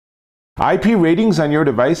IP ratings on your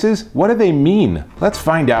devices, what do they mean? Let's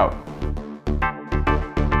find out.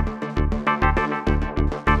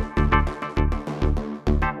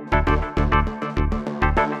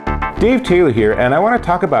 Dave Taylor here, and I want to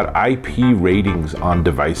talk about IP ratings on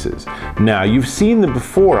devices. Now, you've seen them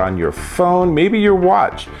before on your phone, maybe your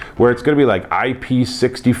watch, where it's going to be like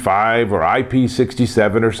IP65 or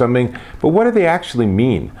IP67 or something, but what do they actually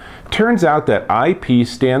mean? Turns out that IP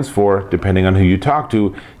stands for, depending on who you talk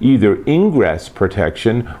to, either ingress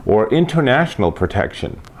protection or international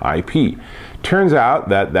protection, IP. Turns out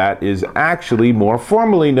that that is actually more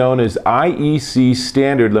formally known as IEC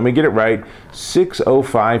standard, let me get it right,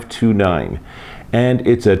 60529. And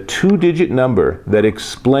it's a 2-digit number that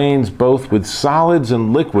explains both with solids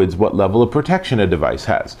and liquids what level of protection a device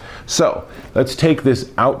has. So let's take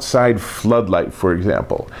this outside floodlight, for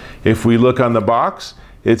example. If we look on the box,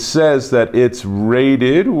 it says that it's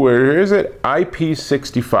rated, where is it?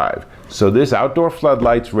 IP65. So this outdoor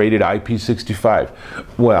floodlight's rated IP65.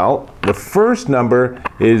 Well, the first number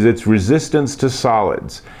is its resistance to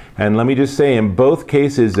solids. And let me just say, in both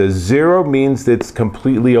cases, a 0 means that it's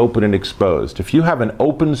completely open and exposed. If you have an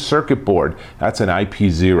open circuit board, that's an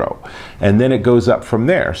IP0. And then it goes up from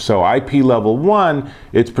there. So IP level 1,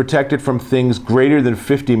 it's protected from things greater than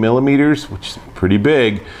 50 millimeters, which is pretty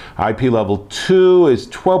big. IP level 2 is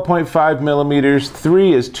 12.5 millimeters,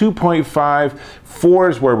 3 is 2.5, 4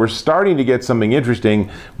 is where we're starting to get something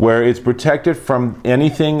interesting, where it's protected from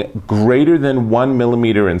anything greater than 1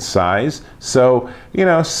 millimeter in size. So, you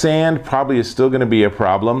know, sand probably is still going to be a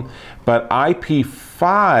problem, but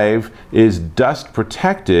IP5 is dust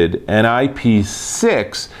protected and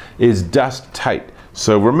IP6 is dust tight.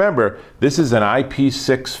 So remember, this is an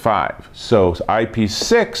IP65. So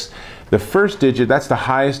IP6, the first digit, that's the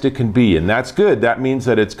highest it can be, and that's good. That means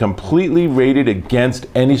that it's completely rated against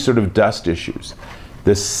any sort of dust issues.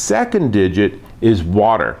 The second digit is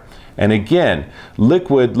water. And again,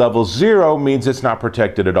 liquid level 0 means it's not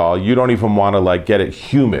protected at all. You don't even want to like get it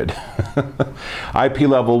humid. IP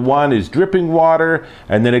level 1 is dripping water,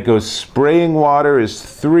 and then it goes spraying water is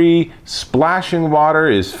 3, splashing water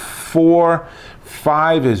is 4,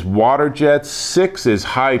 5 is water jets, 6 is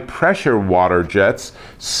high pressure water jets,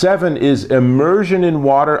 7 is immersion in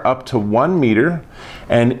water up to 1 meter,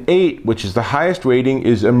 and 8, which is the highest rating,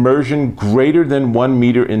 is immersion greater than 1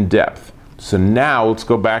 meter in depth. So now let's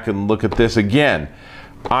go back and look at this again.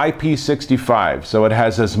 IP65, so it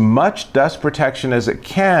has as much dust protection as it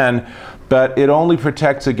can, but it only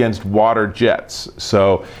protects against water jets.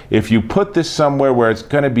 So if you put this somewhere where it's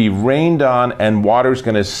going to be rained on and water's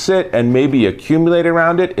going to sit and maybe accumulate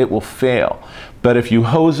around it, it will fail. But if you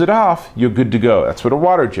hose it off, you're good to go. That's what a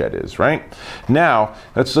water jet is, right? Now,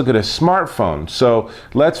 let's look at a smartphone. So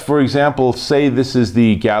let's, for example, say this is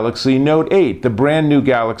the Galaxy Note8, the brand new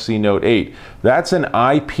Galaxy Note8. That's an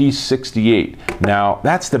IP68. Now,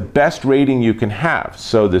 that's the best rating you can have.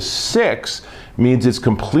 So the 6 means it's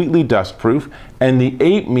completely dustproof, and the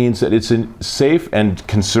 8 means that it's safe and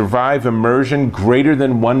can survive immersion greater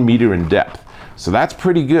than 1 meter in depth. So that's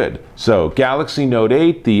pretty good. So Galaxy Note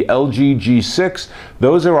 8, the LG G6,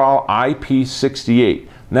 those are all IP68.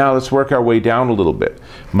 Now let's work our way down a little bit.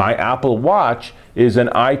 My Apple Watch is an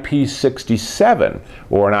IP67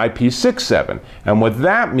 or an IP67. And what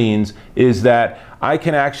that means is that I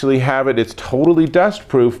can actually have it, it's totally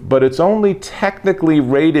dustproof, but it's only technically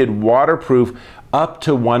rated waterproof up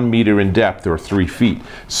to 1 meter in depth, or 3 feet.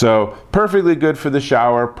 So perfectly good for the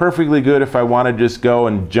shower, perfectly good if I want to just go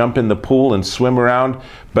and jump in the pool and swim around,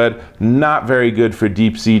 but not very good for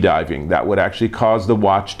deep sea diving. That would actually cause the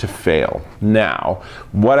watch to fail. Now,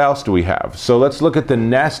 what else do we have? So let's look at the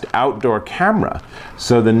Nest outdoor camera.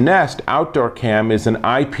 So the Nest outdoor cam is an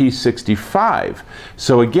IP65.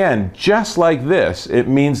 So again, just like this, it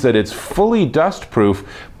means that it's fully dustproof,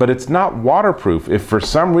 but it's not waterproof. If for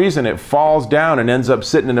some reason it falls down and ends up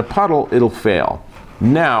sitting in a puddle, it'll fail.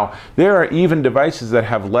 Now, there are even devices that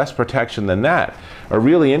have less protection than that. A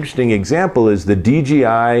really interesting example is the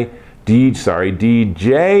DJI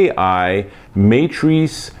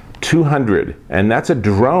Matrice 200, and that's a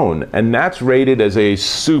drone, and that's rated as a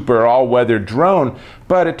super all-weather drone,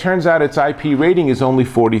 but it turns out its IP rating is only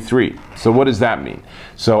 43. So what does that mean?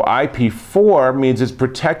 So IP4 means it's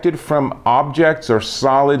protected from objects or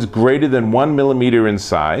solids greater than 1 millimeter in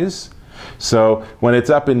size. So when it's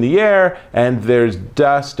up in the air and there's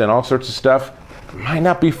dust and all sorts of stuff, might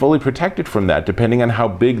not be fully protected from that, depending on how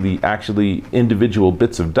big the actually individual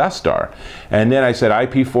bits of dust are. And then I said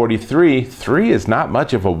IP43, 3 is not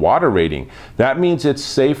much of a water rating. That means it's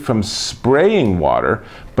safe from spraying water,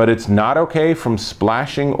 but it's not okay from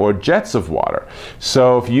splashing or jets of water.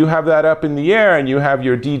 So if you have that up in the air and you have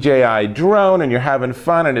your DJI drone and you're having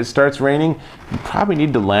fun and it starts raining, you probably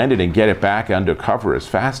need to land it and get it back under cover as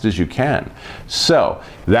fast as you can. So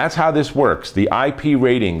that's how this works. The IP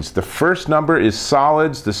ratings, the first number is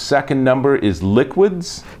solids, the second number is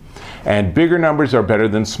liquids, and bigger numbers are better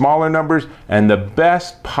than smaller numbers, and the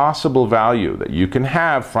best possible value that you can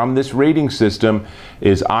have from this rating system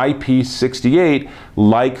is IP68,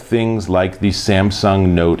 like things like the Samsung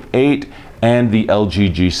Note 8 and the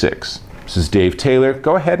LG G6. This is Dave Taylor.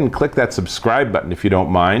 Go ahead and click that subscribe button if you don't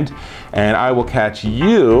mind, and I will catch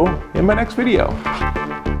you in my next video.